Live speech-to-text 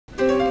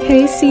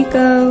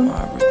Seco.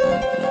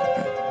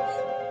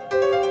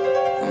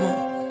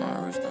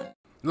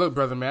 Look,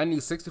 brother, man, I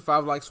need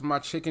 65 likes for my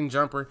chicken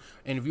jumper.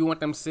 And if you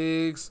want them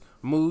SIGs,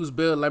 moves,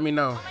 build, let me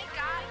know.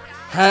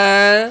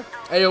 Hey,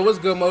 yo, what's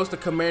good, Mo? It's the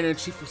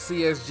Commander-in-Chief of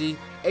CSG,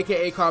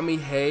 a.k.a. call me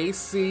Hey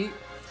C.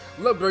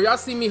 Look, bro, y'all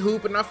see me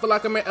hooping. I feel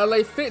like I'm in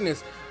LA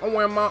Fitness. I'm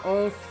wearing my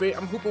own fit.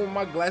 I'm hooping with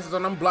my glasses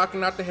on. I'm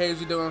blocking out the haze,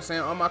 you know what I'm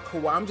saying? On my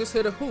Kawhi, I'm just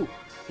here to hoop.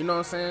 You know what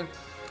I'm saying?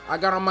 I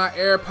got on my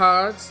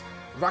AirPods,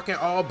 rocking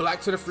all black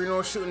to the free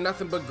throw, shooting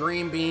nothing but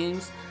green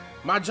beans.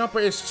 My jumper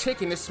is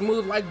chicken. It's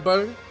smooth like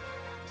butter.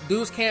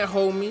 Dudes can't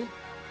hold me.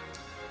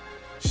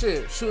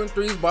 Shit, shooting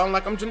threes, balling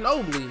like I'm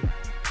Ginobili.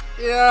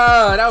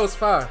 Yeah, that was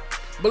fire.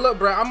 But look,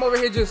 bro, I'm over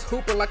here just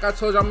hooping like I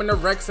told you. I'm in the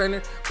rec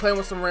center playing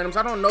with some randoms.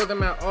 I don't know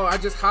them at all. I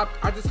just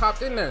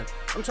hopped in there.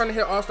 I'm trying to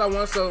hit All-Star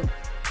 1, so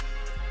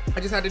I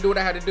just had to do what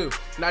I had to do.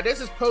 Now,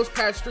 this is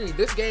post-patch 3.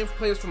 This game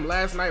plays from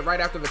last night right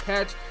after the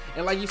patch.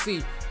 And like you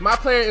see, my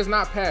player is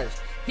not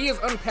patched. He is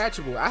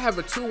unpatchable. I have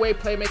a two-way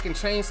playmaking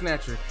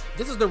ChainSnatcher.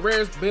 This is the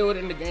rarest build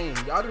in the game.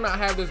 Y'all do not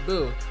have this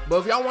build. But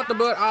if y'all want the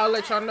build, I'll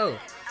let y'all know.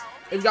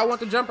 If y'all want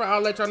the jumper, I'll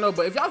let y'all know.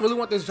 But if y'all really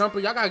want this jumper,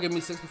 y'all gotta give me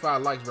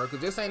 65 likes, bro.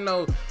 Because this ain't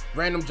no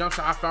random jump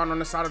shot I found on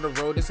the side of the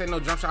road. This ain't no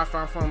jump shot I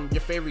found from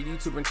your favorite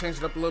YouTuber and changed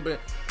it up a little bit.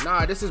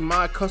 Nah, this is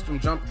my custom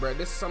jumper, bro.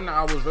 This is something that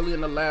I was really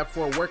in the lab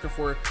for, working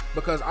for.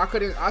 Because I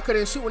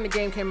couldn't shoot when the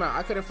game came out.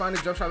 I couldn't find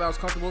a jump shot that was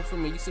comfortable for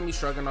me. You see me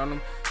shrugging on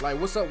them. Like,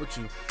 what's up with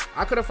you?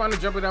 I couldn't find a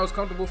jumper that was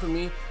comfortable for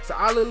me. So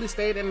I literally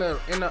stayed in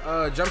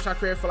the jump shot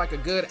career for like a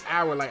good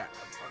hour.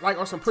 Like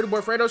on some Pretty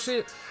Boy Fredo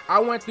shit, I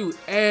went through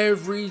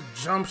every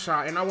jump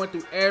shot and I went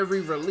through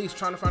every release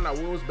trying to find out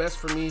what was best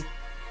for me.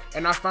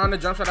 And I found the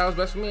jump shot that was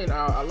best for me. And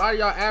a lot of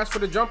y'all asked for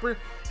the jumper,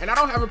 and I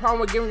don't have a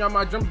problem with giving y'all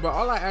my jumper, but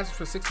all I asked is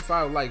for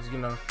 65 likes, you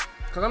know,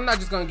 because I'm not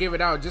just gonna give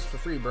it out just for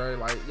free, bro.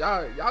 Like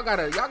y'all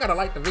gotta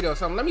like the video or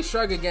something. Let me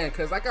shrug again,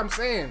 because like I'm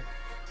saying,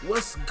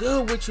 what's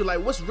good with you? Like,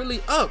 what's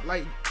really up?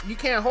 Like, you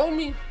can't hold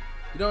me, you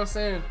know what I'm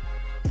saying?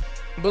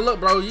 But look,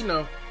 bro, you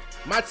know,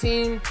 my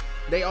team,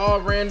 they all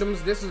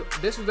randoms. This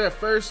was their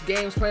first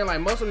games playing. Like,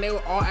 most of them, they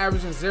were all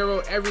averaging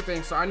 0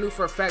 everything. So I knew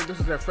for a fact this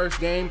was their first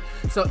game.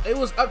 So it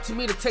was up to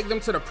me to take them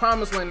to the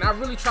promised land. And I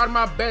really tried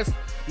my best.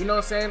 You know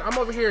what I'm saying? I'm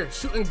over here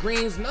shooting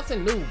greens.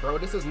 Nothing new, bro.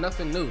 This is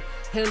nothing new.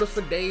 Handles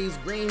for days,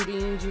 green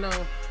beans, you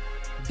know,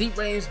 deep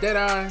range, dead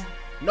eye.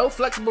 No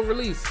flexible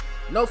release.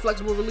 No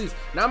flexible release.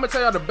 Now I'm gonna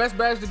tell y'all the best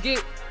badge to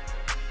get.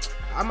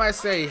 I might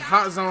say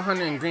Hot Zone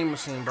Hunter and Green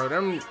Machine, bro.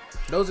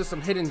 Those are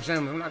some hidden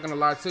gems. I'm not gonna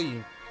lie to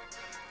you.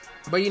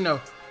 But you know,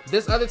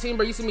 this other team,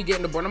 bro, you see me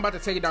getting the board. I'm about to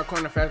take it down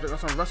corner fast break on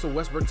some Russell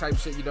Westbrook type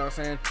shit, you know what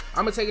I'm saying?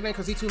 I'm gonna take it in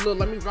because he too little.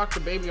 Let me rock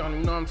the baby on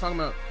him, you know what I'm talking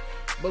about?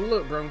 But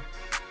look, bro,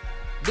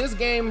 this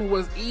game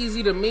was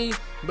easy to me,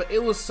 but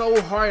it was so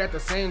hard at the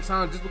same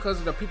time just because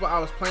of the people I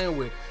was playing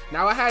with.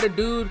 Now, I had a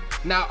dude.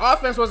 Now,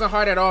 offense wasn't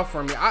hard at all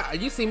for me.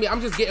 You see me,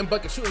 I'm just getting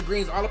buckets, shooting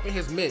greens all up in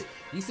his mid.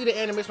 You see the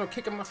animation, I'm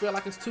kicking my field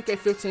like it's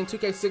 2K15,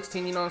 2K16,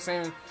 you know what I'm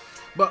saying?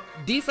 But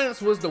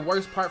defense was the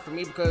worst part for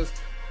me because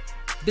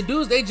the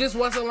dudes, they just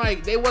wasn't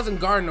like, they wasn't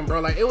guarding them,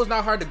 bro. Like, it was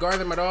not hard to guard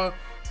them at all.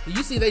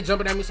 You see they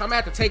jumping at me, so I'm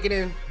gonna have to take it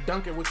in,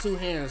 dunk it with 2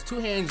 hands.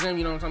 2-hand gem,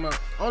 you know what I'm talking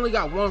about? Only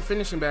got 1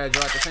 finishing badge,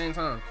 y'all, at the same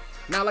time.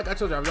 Now, like I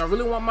told y'all, if y'all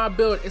really want my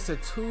build, it's a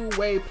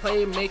 2-way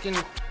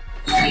playmaking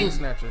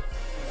ChainSnatcher.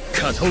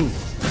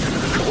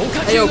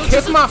 Hey, yo,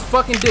 kiss my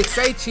fucking dick.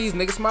 Say cheese,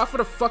 nigga. Smile for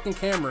the fucking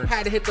camera.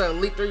 Had to hit the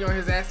elite 3 on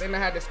his ass, and I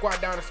had to squat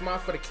down and smile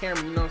for the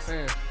camera, you know what I'm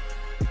saying?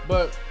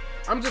 But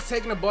I'm just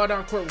taking the ball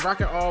down court,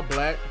 rocking all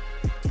black.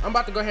 I'm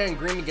about to go ahead and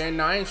green again.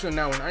 Nah, I ain't shooting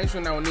that one. I ain't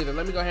shooting that one either.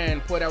 Let me go ahead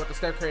and pull that with the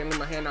step crate and leave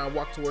my hand out and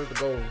walk towards the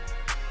goal.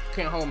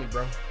 Can't hold me,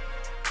 bro.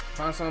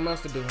 Find something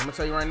else to do. I'm gonna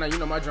tell you right now, you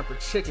know my jumper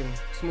chicken.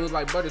 Smooth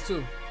like butter,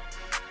 too.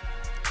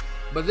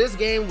 But this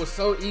game was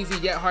so easy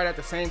yet hard at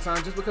the same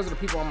time just because of the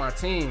people on my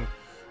team.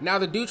 Now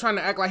the dude trying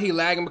to act like he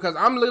lagging because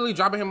I'm literally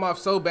dropping him off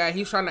so bad.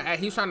 He's trying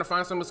to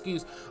find some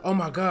excuse. Oh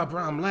my god,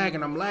 bro, I'm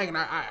lagging.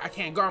 I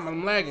can't guard him.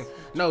 I'm lagging.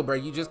 No, bro,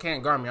 you just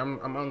can't guard me. I'm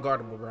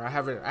unguardable, bro. I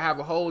have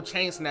a whole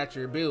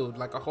ChainSnatcher build,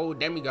 like a whole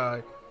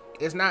demigod.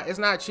 It's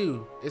not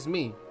you. It's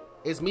me.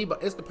 It's me,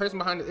 but it's the person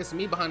behind it. It's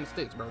me behind the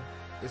sticks, bro.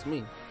 It's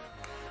me.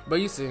 But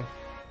you see,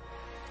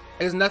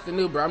 it's nothing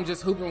new, bro. I'm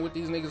just hooping with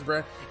these niggas,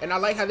 bro. And I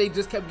like how they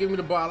just kept giving me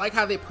the ball. I like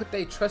how they put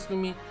their trust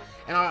in me.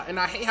 And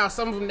I hate how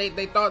some of them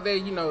they thought they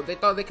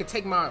could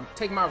take my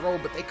role,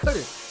 but they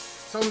couldn't.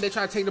 Some of them, they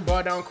tried to take the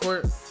ball down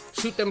court,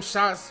 shoot them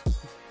shots,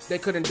 they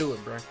couldn't do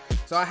it, bro.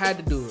 So I had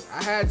to do it.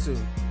 I had to.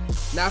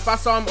 Now if I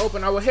saw him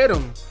open, I would hit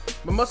him.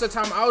 But most of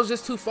the time I was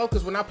just too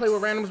focused. When I play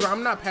with randoms, bro,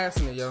 I'm not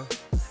passing it, yo.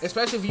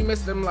 Especially if you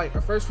miss them like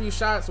the first few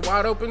shots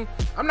wide open.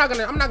 I'm not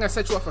gonna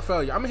set you up for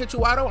failure. I'm gonna hit you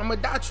wide open. I'm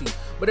gonna dot you.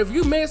 But if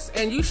you miss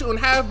and you shooting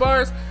half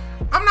bars,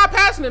 I'm not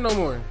passing it no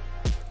more.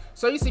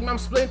 So you see me, I'm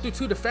splitting through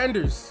 2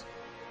 defenders.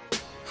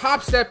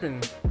 Hop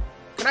stepping.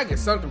 Can I get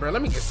something, bro?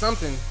 Let me get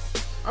something.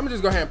 I'm gonna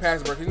just go ahead and pass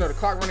it, bro. Cause you know the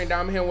clock running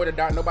down. I'm here with a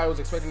dot. Nobody was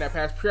expecting that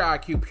pass. Pure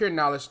IQ, pure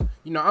knowledge.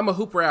 You know, I'm a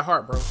hooper at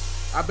heart, bro.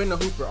 I've been a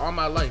hooper all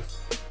my life.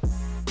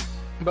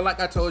 But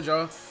like I told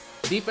y'all,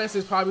 defense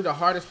is probably the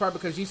hardest part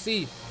because you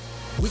see,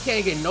 we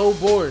can't get no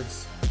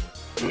boards.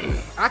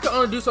 I can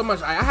only do so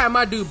much. I had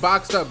my dude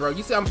boxed up, bro.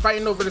 You see I'm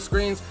fighting over the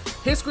screens.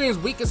 His screen's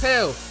weak as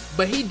hell,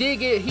 but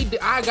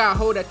I got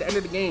hold at the end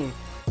of the game.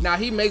 Now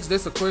he makes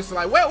this, of course,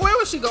 like, where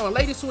was she going?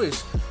 Lady Swish,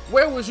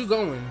 where was you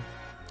going?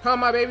 Huh,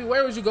 my baby,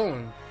 where was you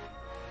going?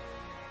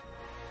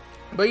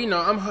 But, you know,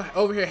 I'm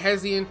over here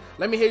hezzying.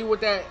 Let me hit you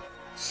with that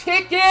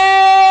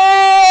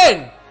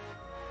chicken!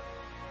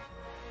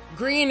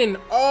 Green and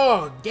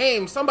all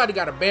game. Somebody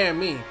gotta ban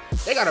me.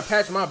 They gotta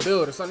patch my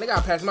build or something. They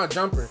gotta patch my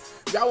jumper.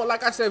 Y'all,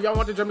 like I said, if y'all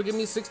want the jumper, give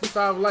me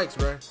 65 likes,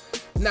 bro.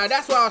 Now,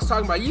 that's what I was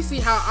talking about. You see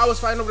how I was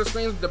fighting over the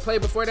screens to play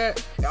before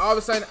that? And all of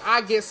a sudden,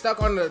 I get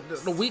stuck on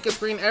the weakest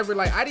screen ever.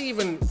 Like, I didn't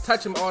even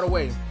touch him all the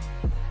way.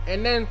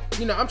 And then,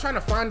 you know, I'm trying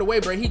to find a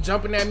way, bro. He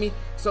jumping at me.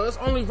 So it's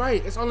only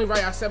right. It's only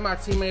right I set my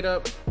teammate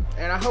up.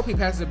 And I hope he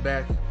passes it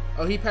back.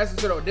 Oh, he passes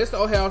it to this the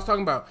old hell I was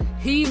talking about.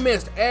 He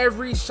missed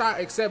every shot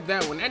except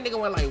that one. That nigga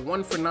went like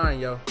 1 for 9,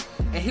 yo.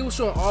 And he was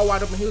showing all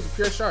wide open. He was a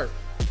pure shark.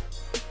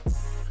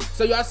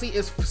 So y'all see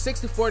it's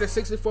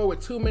 64-64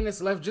 with 2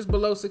 minutes left, just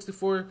below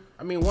 64.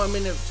 I mean 1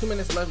 minute, 2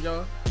 minutes left,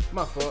 y'all.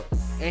 My fault.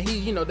 And he,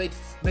 you know, they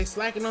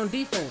slacking on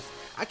defense.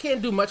 I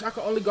can't do much. I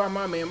can only guard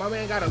my man. My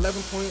man got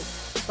 11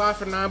 points, 5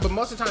 for 9. But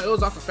most of the time it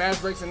was off of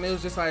fast breaks, and it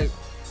was just like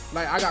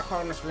I got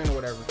caught on the screen or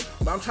whatever.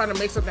 But I'm trying to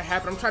make something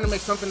happen. I'm trying to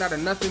make something out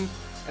of nothing.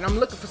 And I'm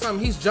looking for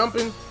something. He's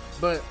jumping,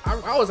 but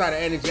I was out of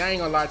energy. I ain't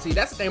gonna lie to you.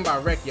 That's the thing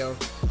about Rec, yo.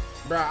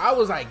 Bro, I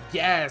was like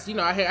gassed. You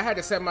know, I had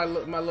to set my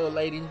little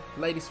lady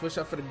switch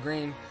up for the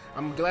green.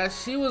 I'm glad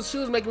she was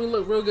making me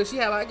look real good.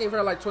 I gave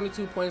her like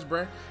 22 points,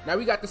 bro. Now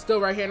we got the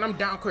steal right here, and I'm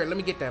down court. Let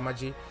me get that, my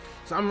G.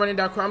 So I'm running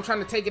down court. I'm trying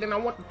to take it in. I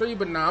want the 3,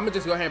 but nah, I'm gonna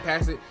just go ahead and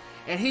pass it.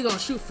 And he gonna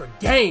shoot for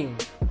game.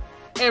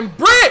 And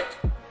brick!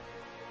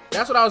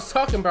 That's what I was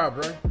talking about,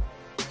 bro.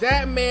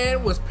 That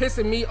man was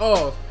pissing me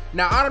off.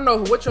 Now, I don't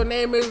know what your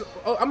name is.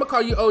 Oh, I'm gonna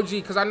call you OG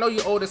because I know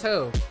you old as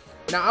hell.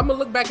 Now, I'm gonna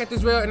look back at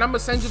this video and I'm gonna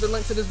send you the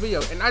link to this video.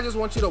 And I just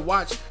want you to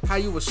watch how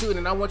you were shooting,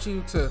 and I want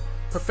you to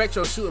perfect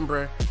your shooting,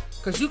 bro.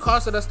 Because you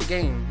costed us the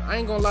game. I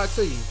ain't gonna lie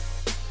to you.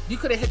 You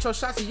could have hit your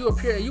shots and you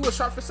appeared. You were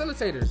shot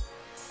facilitator.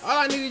 All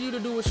I needed you to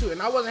do was shoot,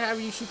 and I wasn't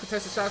having you shoot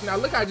contested shots. Now,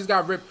 look how I just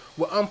got ripped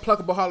with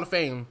Unpluckable Hall of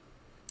Fame.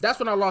 That's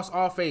when I lost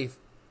all faith.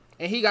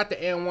 And he got the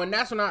N1.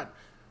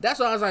 That's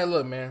when I was like,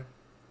 look, man.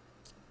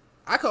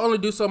 I could only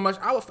do so much.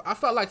 I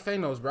felt like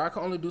Thanos, bro. I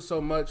could only do so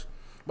much.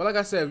 But like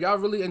I said, if y'all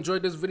really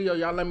enjoyed this video,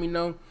 y'all let me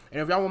know.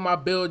 And if y'all want my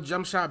build,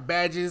 jump shot,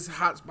 badges,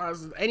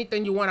 hotspots,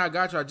 anything you want, I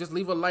got y'all. Just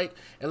leave a like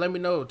and let me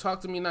know.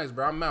 Talk to me nice,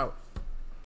 bro. I'm out.